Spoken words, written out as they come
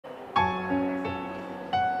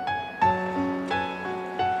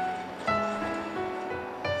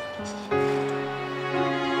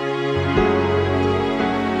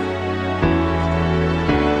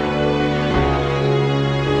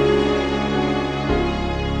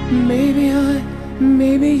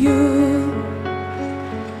maybe you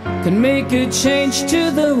can make a change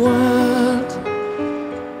to the world.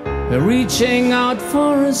 We're reaching out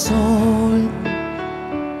for a soul.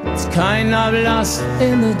 It's kind of lost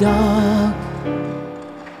in the dark.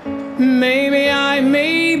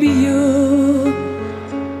 Maybe you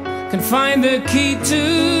can find the key to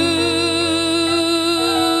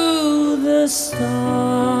the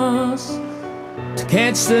stars, to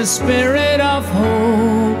catch the spirit of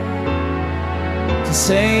hope, to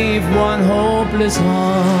save one hopeless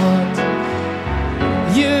heart.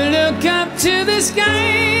 You look up to the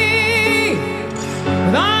sky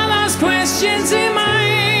with all those questions in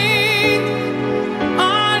mind.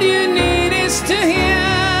 All you need is to hear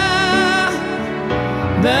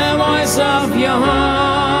the voice of your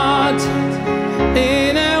heart.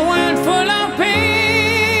 In a world full of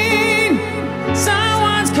pain,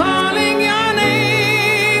 someone's calling your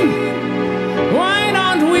name. Why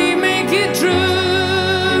don't we make it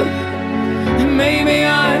true? Maybe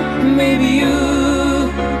you,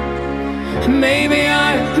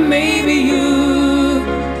 maybe you,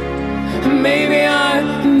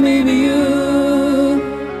 maybe you.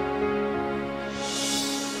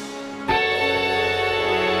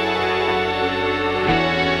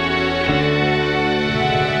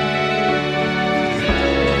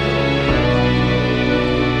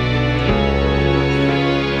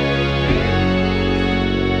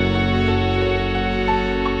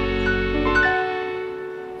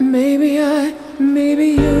 Maybe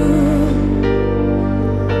you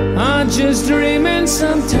are just dreaming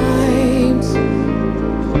sometimes,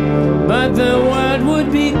 but the world would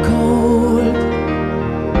be cold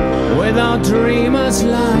without dreamers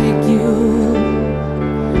like you.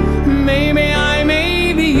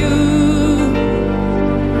 Maybe you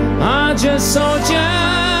are just soldiers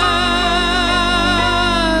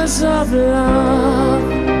of love,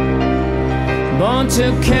 born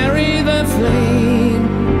to carry the flame,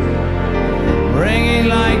 bringing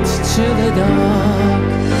light to the dark.